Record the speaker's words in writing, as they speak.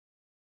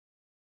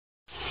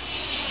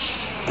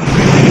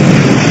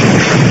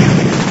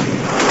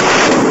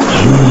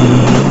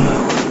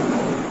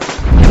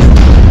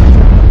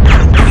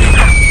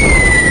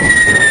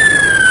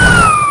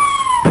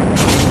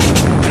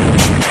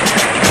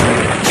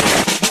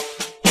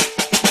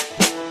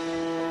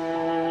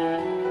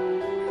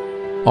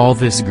All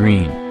this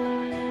green.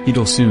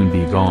 It'll soon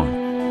be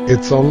gone.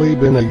 It's only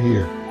been a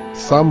year.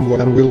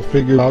 Someone will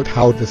figure out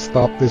how to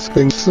stop this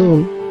thing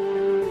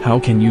soon. How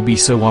can you be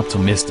so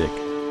optimistic?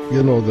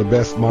 You know the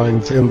best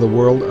minds in the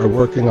world are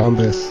working on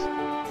this.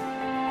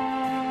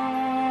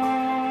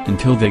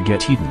 Until they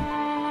get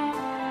eaten.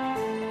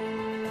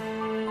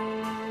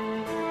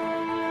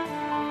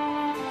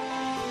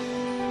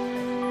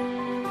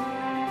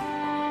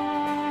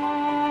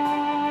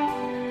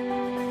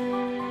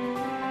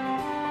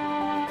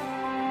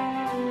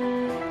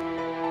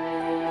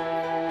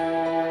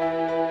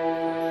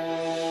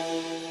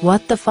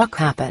 What the fuck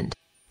happened?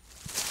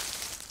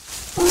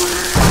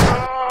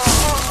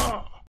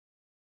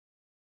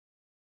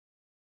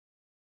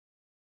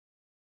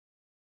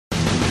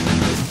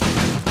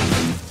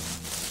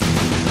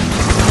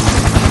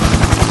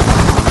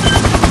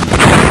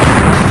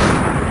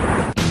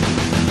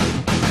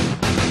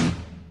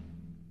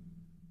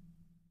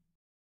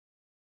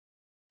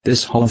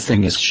 This whole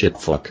thing is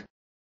shitfuck.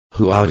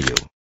 Who are you?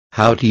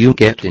 How do you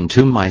get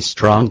into my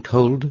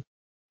stronghold?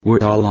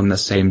 We're all on the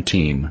same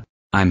team.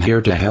 I'm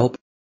here to help.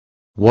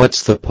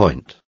 What's the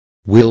point?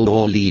 We'll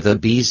all either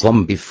be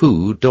zombie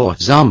food or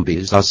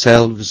zombies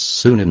ourselves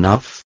soon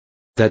enough.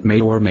 That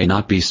may or may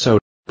not be so,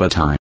 but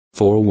I,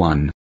 for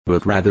one,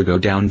 would rather go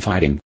down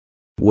fighting.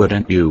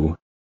 Wouldn't you?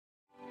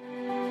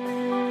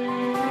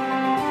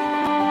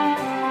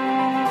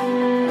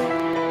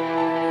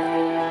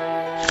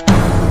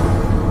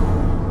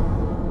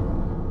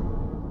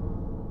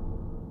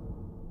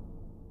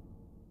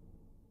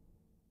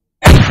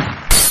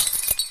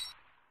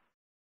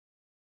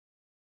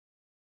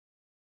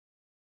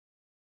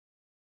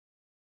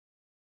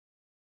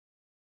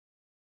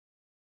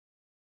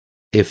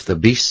 If the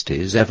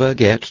beasties ever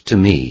get to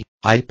me,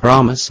 I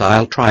promise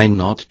I'll try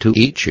not to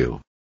eat you.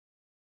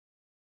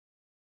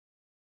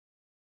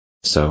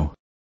 So,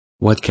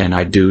 what can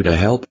I do to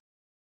help?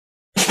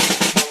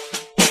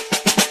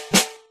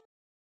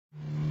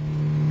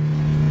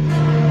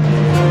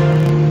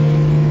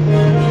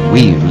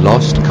 We've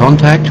lost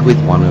contact with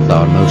one of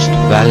our most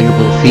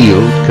valuable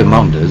field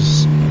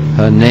commanders.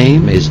 Her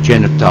name is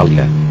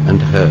Genitalia,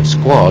 and her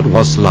squad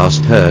was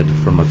last heard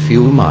from a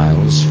few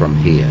miles from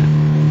here.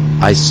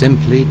 I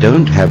simply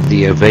don't have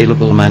the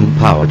available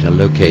manpower to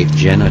locate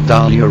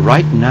Genitalia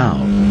right now.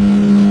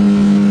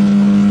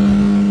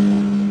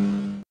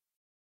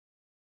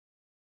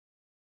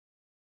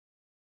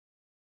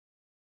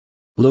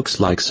 Looks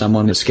like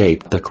someone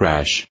escaped the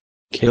crash,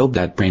 killed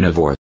that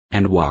brainivore,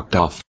 and walked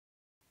off.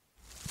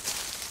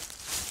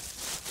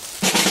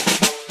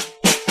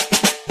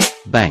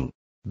 Bang,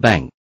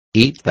 bang,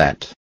 eat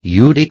that,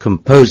 you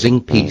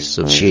decomposing piece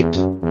of shit.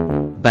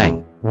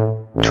 Bang.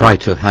 Try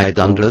to hide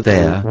under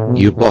there,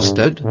 you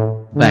bastard.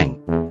 Bang.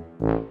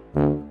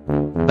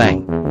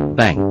 Bang,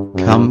 bang,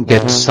 come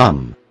get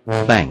some.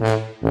 Bang.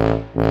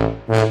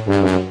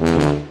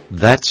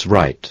 That's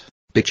right,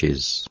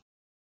 bitches.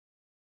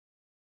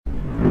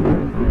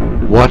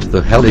 What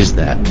the hell is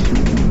that?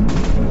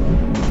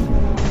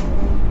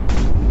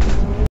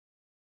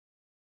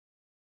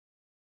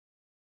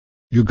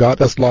 You got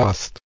us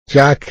lost,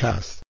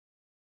 jackass.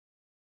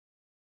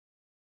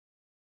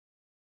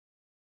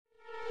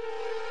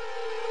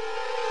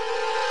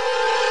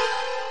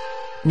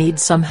 Need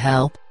some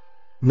help?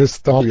 Miss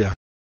Thalia.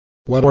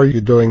 What are you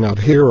doing out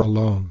here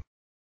alone?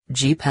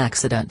 Jeep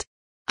accident.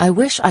 I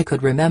wish I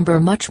could remember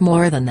much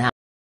more than that.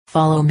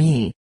 Follow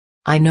me.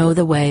 I know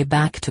the way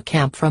back to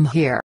camp from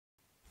here.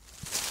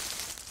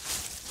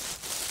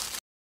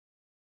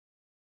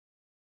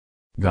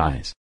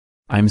 Guys.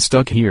 I'm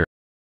stuck here.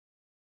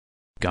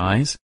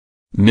 Guys?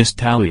 Miss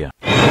Talia.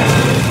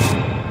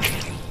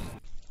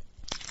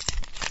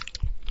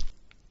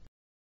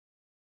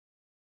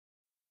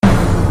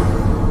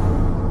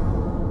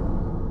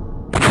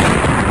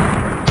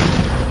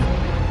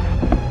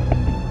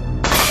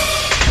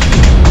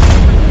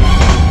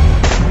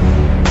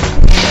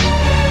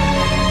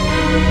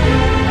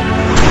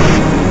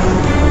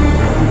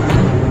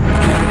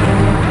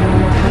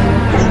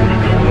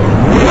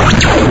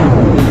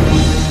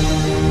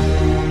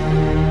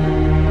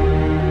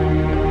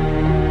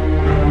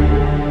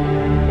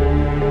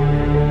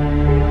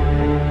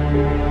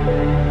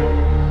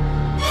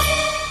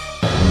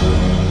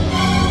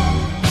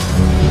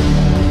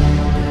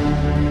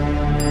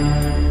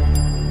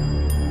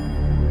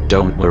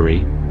 Don't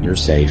worry, you're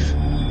safe.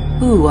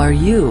 Who are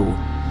you?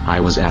 I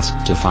was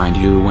asked to find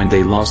you when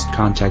they lost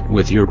contact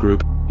with your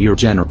group, your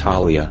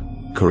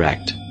Genitalia,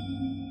 correct?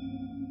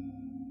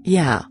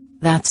 Yeah,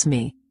 that's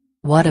me.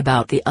 What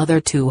about the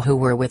other two who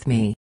were with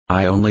me?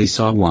 I only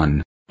saw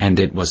one, and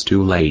it was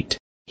too late.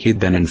 He'd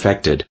been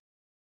infected.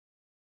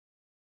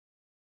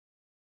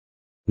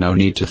 No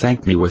need to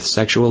thank me with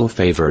sexual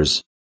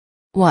favors.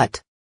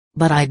 What?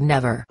 But I'd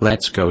never.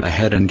 Let's go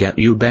ahead and get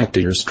you back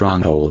to your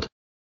stronghold.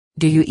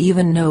 Do you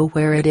even know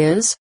where it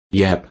is?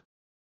 Yep.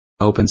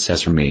 Open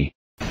sesame.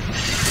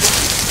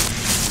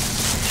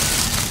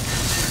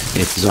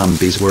 If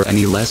zombies were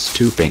any less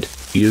stupid,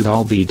 you'd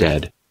all be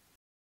dead.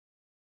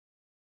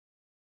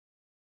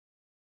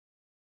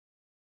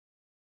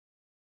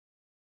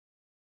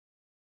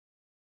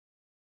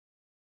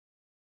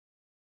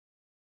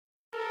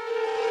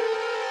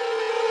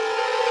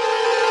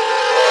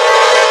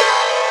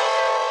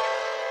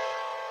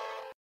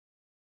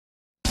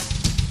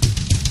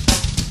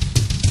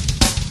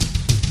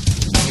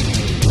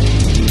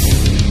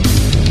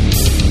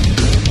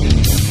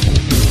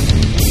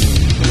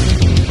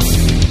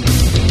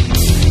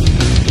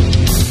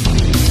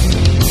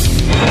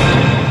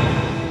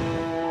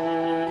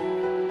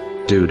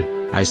 Dude,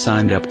 I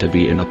signed up to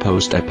be in a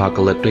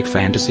post-apocalyptic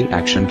fantasy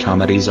action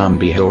comedy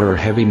zombie horror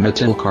heavy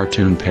metal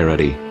cartoon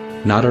parody.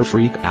 Not a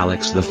freak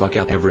Alex the fuck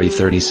out every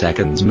 30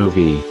 seconds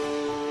movie.